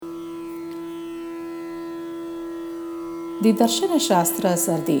The Darshana Shastras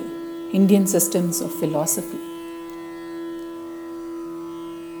are the Indian systems of philosophy.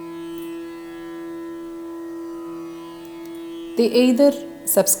 They either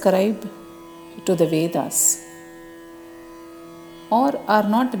subscribe to the Vedas or are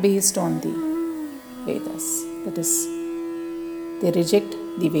not based on the Vedas. That is, they reject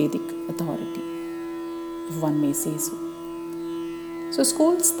the Vedic authority, if one may say so. So,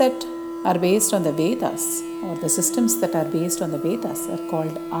 schools that are based on the Vedas or the systems that are based on the Vedas are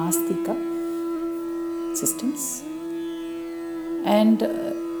called Astika systems, and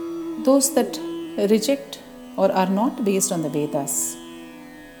those that reject or are not based on the Vedas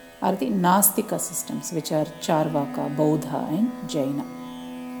are the Nastika systems, which are Charvaka, Bauddha and Jaina.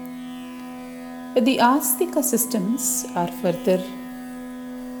 The Astika systems are further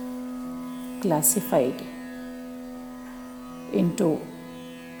classified into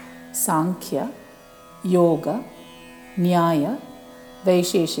Sankhya, Yoga, Nyaya,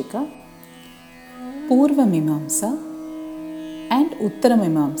 Vaisheshika, Purva Mimamsa and Uttara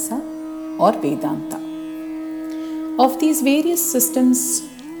Mimamsa or Vedanta. Of these various systems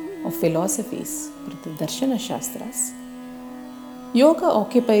of philosophies, the Darshana Shastras, Yoga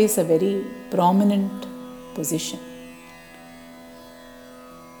occupies a very prominent position,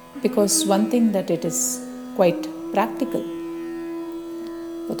 because one thing that it is quite practical,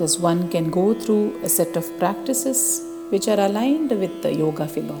 that is, one can go through a set of practices which are aligned with the yoga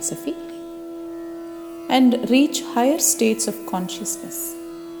philosophy and reach higher states of consciousness.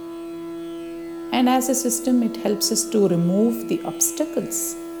 And as a system, it helps us to remove the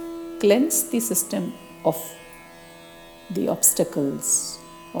obstacles, cleanse the system of the obstacles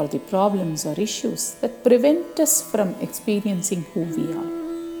or the problems or issues that prevent us from experiencing who we are.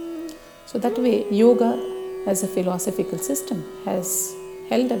 So that way, yoga as a philosophical system has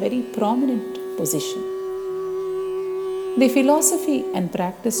held a very prominent position. The philosophy and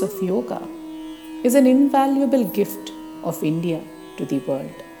practice of yoga is an invaluable gift of India to the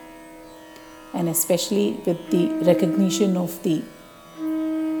world, and especially with the recognition of the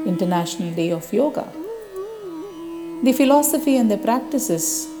International Day of Yoga. The philosophy and the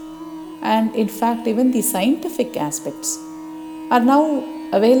practices, and in fact even the scientific aspects, are now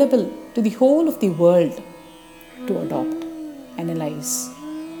available to the whole of the world to adopt, analyze,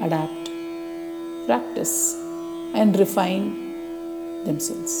 adapt, practice and refine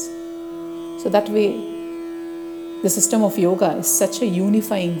themselves. So that way, the system of yoga is such a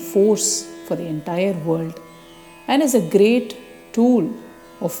unifying force for the entire world and is a great tool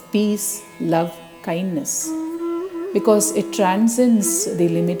of peace, love, kindness, because it transcends the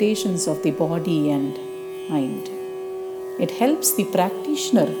limitations of the body and mind. It helps the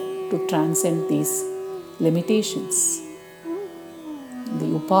practitioner to transcend these limitations, the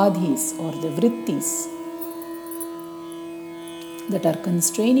upadhis or the vrittis that are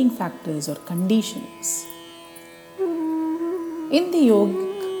constraining factors or conditions. In the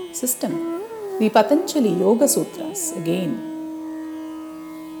yogic system, the Patanjali Yoga Sutras again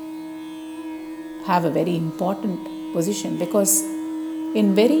have a very important position, because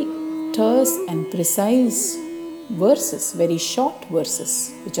in very terse and precise verses, very short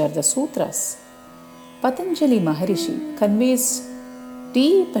verses, which are the sutras, Patanjali Maharishi conveys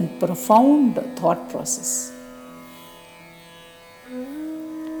deep and profound thought process.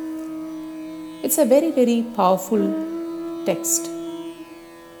 It's a very, very powerful text,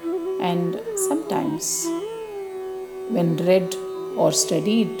 and sometimes when read or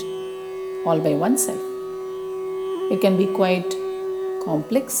studied all by oneself, it can be quite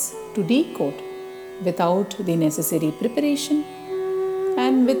complex to decode without the necessary preparation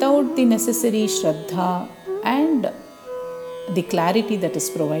and without the necessary shraddha and the clarity that is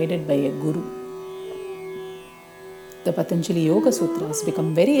provided by a guru. The Patanjali Yoga Sutras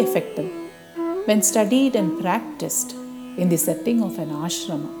become very effective when studied and practiced in the setting of an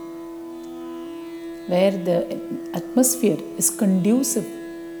ashrama, where the atmosphere is conducive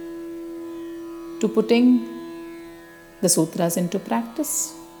to putting the sutras into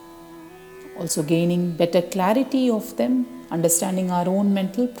practice, also gaining better clarity of them, understanding our own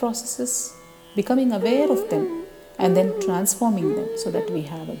mental processes, becoming aware of them, and then transforming them so that we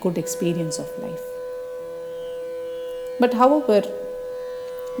have a good experience of life. But however,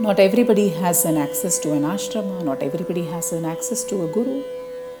 not everybody has an access to an ashrama, not everybody has an access to a guru.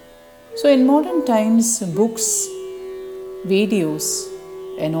 So in modern times, books, videos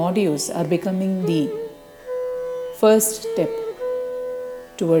and audios are becoming the first step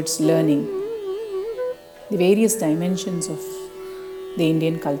towards learning the various dimensions of the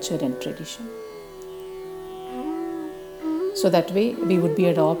Indian culture and tradition. So that way we would be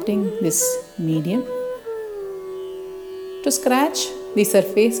adopting this medium to scratch the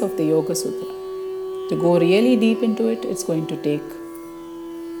surface of the Yoga Sutra. To go really deep into it, it's going to take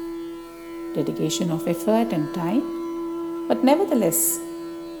dedication of effort and time. But nevertheless,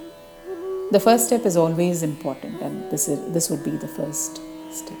 the first step is always important, and this would be the first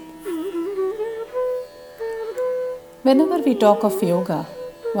step. Whenever we talk of yoga,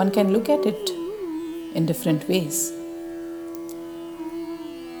 one can look at it in different ways.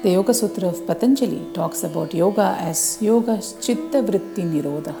 The Yoga Sutra of Patanjali talks about yoga as yoga chitta vritti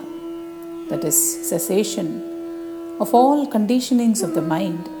nirodha, that is, cessation of all conditionings of the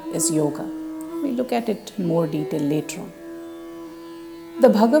mind is yoga. We'll look at it in more detail later on. The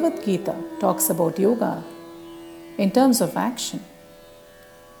Bhagavad Gita talks about yoga in terms of action.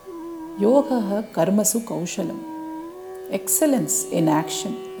 Yoga karmasu kaushalam. Excellence in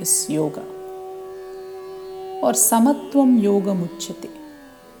action is yoga. Or samatvam yoga muchyate.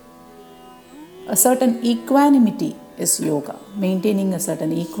 A certain equanimity is yoga. Maintaining a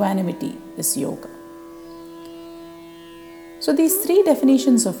certain equanimity is yoga. So these three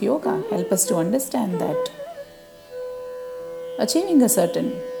definitions of yoga help us to understand that achieving a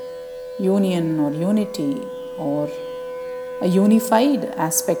certain union or unity or a unified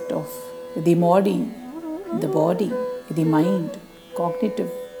aspect of the body, the mind,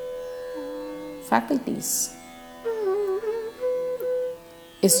 cognitive faculties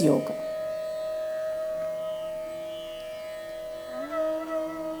is yoga.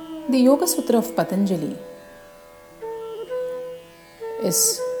 The Yoga Sutra of Patanjali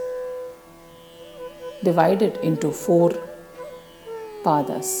is divided into 4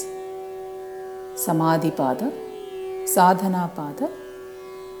 padas: Samadhi pada, Sadhana pada,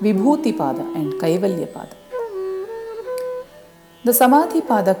 Vibhuti pada and Kaivalya pada. The Samadhi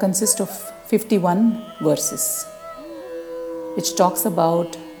pada consists of 51 verses, which talks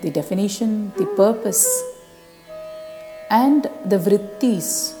about the definition, the purpose, and the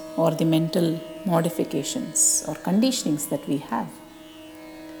vrittis or the mental modifications or conditionings that we have,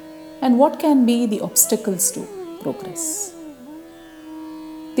 and what can be the obstacles to progress.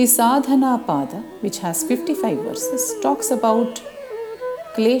 The Sadhana pada, which has 55 verses, talks about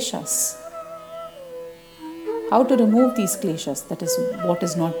kleshas, how to remove these kleshas, that is what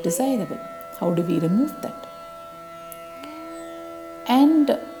is not desirable, how do we remove that. And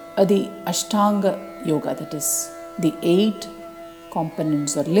the Ashtanga yoga, that is the 8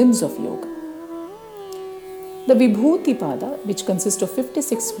 components or limbs of yoga. The Vibhuti pada, which consists of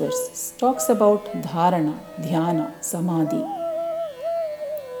 56 verses, talks about dharana, dhyana, samadhi,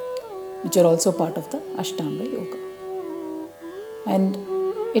 which are also part of the Ashtanga yoga. And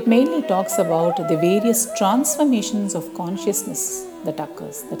it mainly talks about the various transformations of consciousness that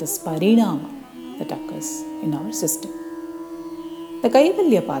occurs, that is parinama, that occurs in our system. The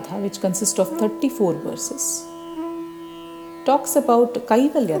Kaivalya pada, which consists of 34 verses, talks about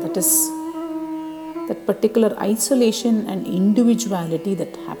Kaivalya, that is that particular isolation and individuality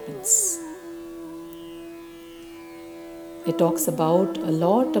that happens. It talks a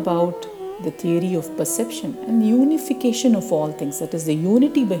lot about the theory of perception and unification of all things, that is the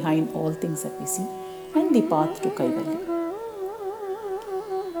unity behind all things that we see, and the path to Kaivalya.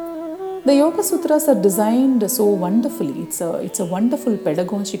 The Yoga Sutras are designed so wonderfully. It's a wonderful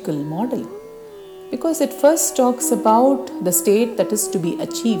pedagogical model, because it first talks about the state that is to be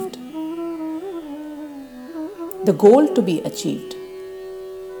achieved, the goal to be achieved.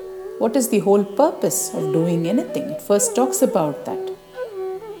 What is the whole purpose of doing anything? It first talks about that.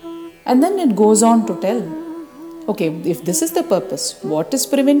 And then it goes on to tell, okay, if this is the purpose, what is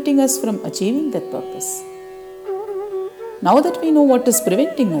preventing us from achieving that purpose? Now that we know what is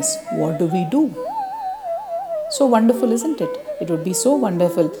preventing us, what do we do? So wonderful, isn't it? It would be so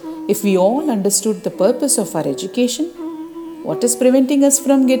wonderful if we all understood the purpose of our education, what is preventing us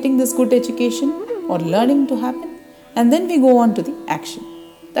from getting this good education or learning to happen, and then we go on to the action.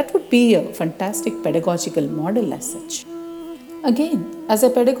 That would be a fantastic pedagogical model as such. Again, as a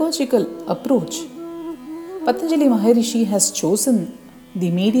pedagogical approach, Patanjali Maharishi has chosen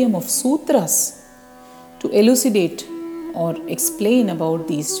the medium of sutras to elucidate or explain about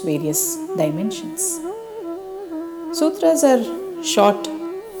these various dimensions. Sutras are short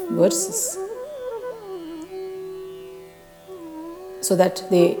verses so that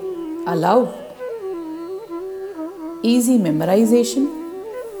they allow easy memorization.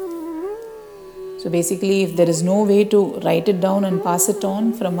 So basically, if there is no way to write it down and pass it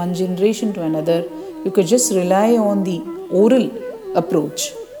on from one generation to another, you could just rely on the oral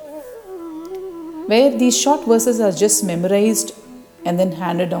approach, where these short verses are just memorized and then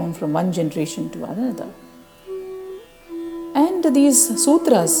handed down from one generation to another. And these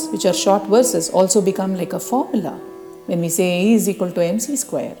sutras, which are short verses, also become like a formula When we say E is equal to mc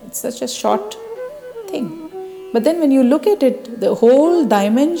square, it's such a short thing. But then when you look at it, the whole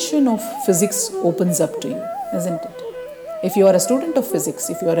dimension of physics opens up to you, isn't it? If you are a student of physics,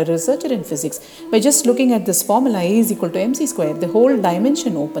 if you are a researcher in physics, by just looking at this formula E is equal to mc square, the whole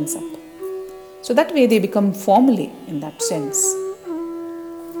dimension opens up. So that way they become formulae in that sense,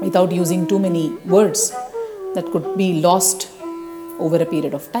 without using too many words that could be lost over a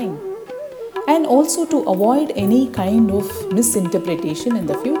period of time. And also to avoid any kind of misinterpretation in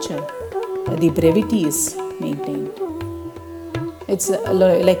the future, the brevity is maintained. It's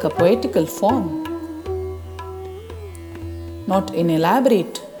like a poetical form, not in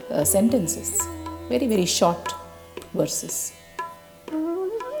elaborate sentences, very, very short verses.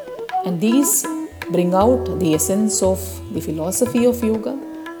 And these bring out the essence of the philosophy of yoga,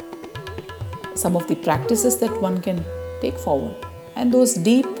 some of the practices that one can take forward, and those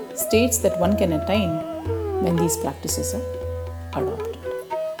deep states that one can attain when these practices are adopted.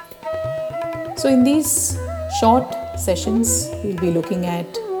 So in these short sessions, we'll be looking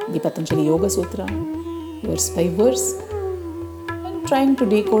at the Patanjali Yoga Sutra, verse by verse, and trying to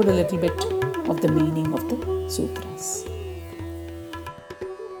decode a little bit of the meaning of the sutras.